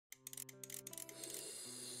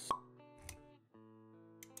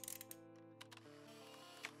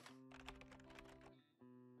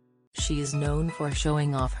She's known for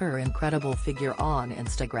showing off her incredible figure on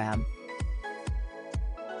Instagram.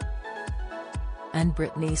 And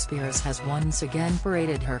Britney Spears has once again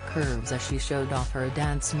paraded her curves as she showed off her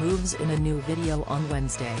dance moves in a new video on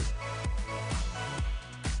Wednesday.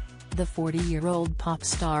 The 40-year-old pop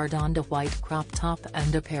star donned a white crop top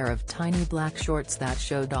and a pair of tiny black shorts that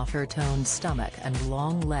showed off her toned stomach and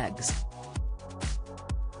long legs.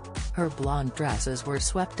 Her blonde dresses were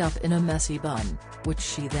swept up in a messy bun, which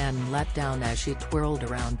she then let down as she twirled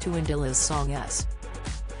around to Indilla's song S.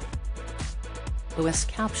 OS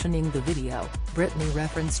captioning the video, Britney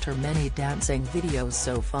referenced her many dancing videos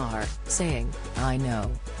so far, saying, "I know.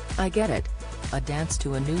 I get it. A dance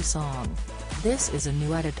to a new song. This is a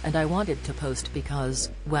new edit and I wanted to post because,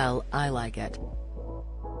 well, I like it."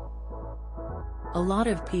 A lot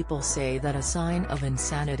of people say that a sign of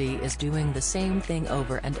insanity is doing the same thing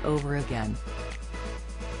over and over again.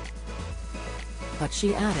 But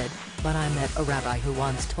she added, "But I met a rabbi who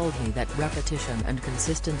once told me that repetition and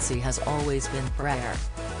consistency has always been prayer."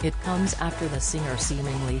 It comes after the singer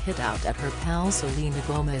seemingly hit out at her pal Selena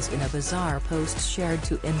Gomez in a bizarre post shared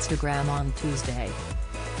to Instagram on Tuesday.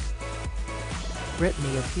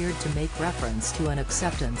 Britney appeared to make reference to an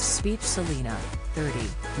acceptance speech Selena, 30,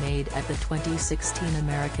 made at the 2016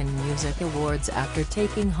 American Music Awards after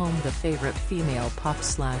taking home the favorite female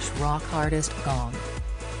pop/rock artist gong.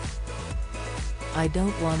 "I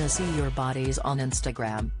don't wanna see your bodies on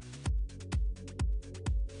Instagram.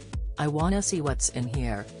 I wanna see what's in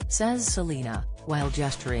here," says Selena, while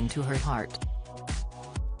gesturing to her heart.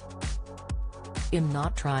 "I'm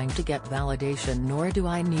not trying to get validation nor do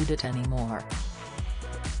I need it anymore."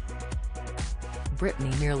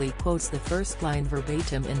 Britney merely quotes the first line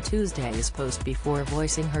verbatim in Tuesday's post before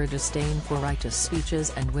voicing her disdain for righteous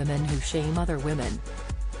speeches and women who shame other women.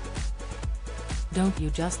 "Don't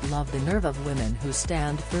you just love the nerve of women who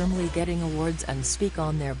stand firmly getting awards and speak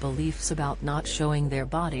on their beliefs about not showing their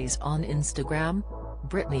bodies on Instagram?"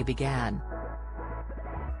 Britney began.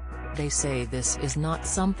 "They say this is not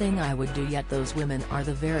something I would do, yet those women are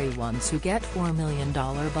the very ones who get $4 million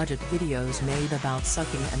budget videos made about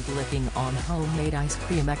sucking and licking on homemade ice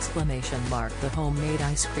cream!" The homemade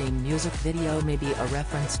ice cream music video may be a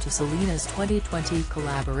reference to Selena's 2020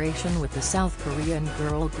 collaboration with the South Korean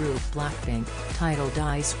girl group Blackpink, titled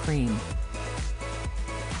Ice Cream.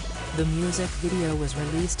 The music video was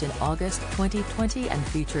released in August 2020 and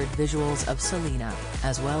featured visuals of Selena,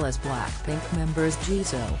 as well as Blackpink members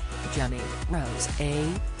Jisoo, Jennie, Rose A,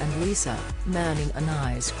 and Lisa, manning an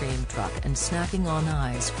ice cream truck and snacking on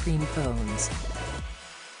ice cream cones.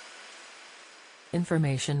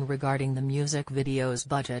 Information regarding the music video's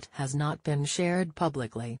budget has not been shared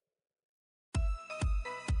publicly.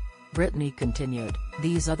 Britney continued,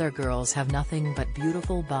 "These other girls have nothing but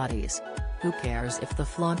beautiful bodies. Who cares if they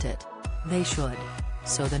flaunt it? They should.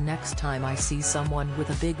 So the next time I see someone with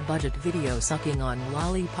a big budget video sucking on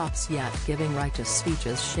lollipops yet giving righteous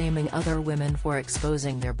speeches shaming other women for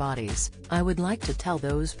exposing their bodies, I would like to tell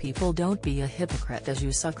those people, don't be a hypocrite as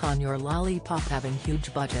you suck on your lollipop having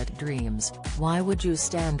huge budget dreams. Why would you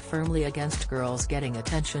stand firmly against girls getting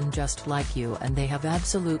attention just like you and they have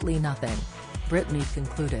absolutely nothing?" Britney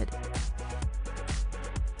concluded.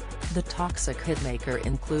 The toxic hitmaker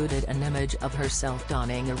included an image of herself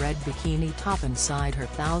donning a red bikini top inside her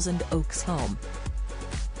Thousand Oaks home.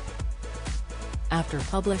 After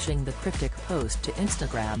publishing the cryptic post to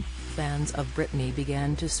Instagram, fans of Britney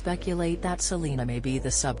began to speculate that Selena may be the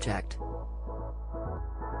subject.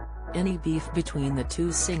 Any beef between the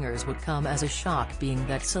two singers would come as a shock, being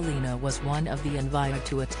that Selena was one of the invited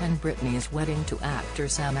to attend Britney's wedding to actor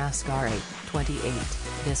Sam Asghari, 28,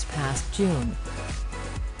 this past June.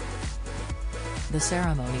 The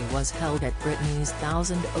ceremony was held at Britney's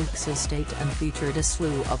Thousand Oaks estate and featured a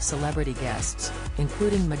slew of celebrity guests,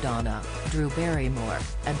 including Madonna, Drew Barrymore,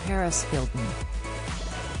 and Paris Hilton.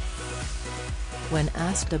 When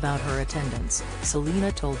asked about her attendance,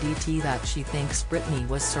 Selena told ET that she thinks Britney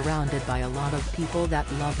was surrounded by a lot of people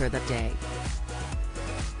that love her that day.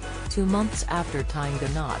 2 months after tying the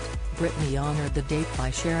knot, Britney honored the date by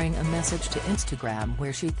sharing a message to Instagram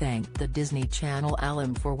where she thanked the Disney Channel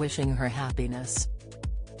alum for wishing her happiness.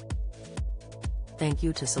 "Thank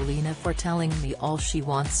you to Selena for telling me all she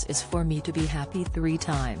wants is for me to be happy 3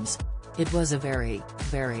 times. It was a very,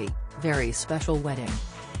 very, very special wedding,"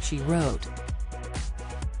 she wrote.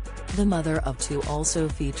 The mother of 2 also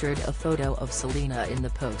featured a photo of Selena in the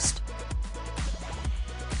post.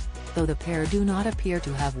 Though the pair do not appear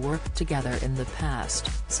to have worked together in the past,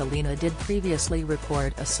 Selena did previously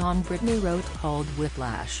record a song Britney wrote called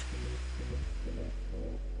Whiplash.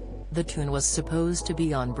 The tune was supposed to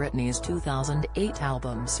be on Britney's 2008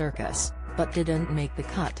 album Circus, but didn't make the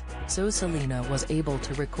cut, so Selena was able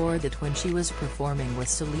to record it when she was performing with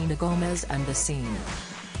Selena Gomez and The Scene.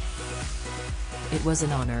 "It was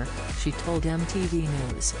an honor," she told MTV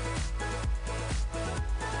News.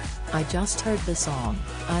 "I just heard the song,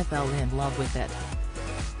 I fell in love with it.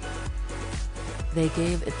 They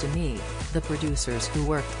gave it to me, the producers who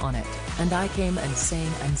worked on it, and I came and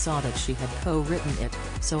sang and saw that she had co-written it,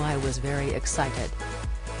 so I was very excited."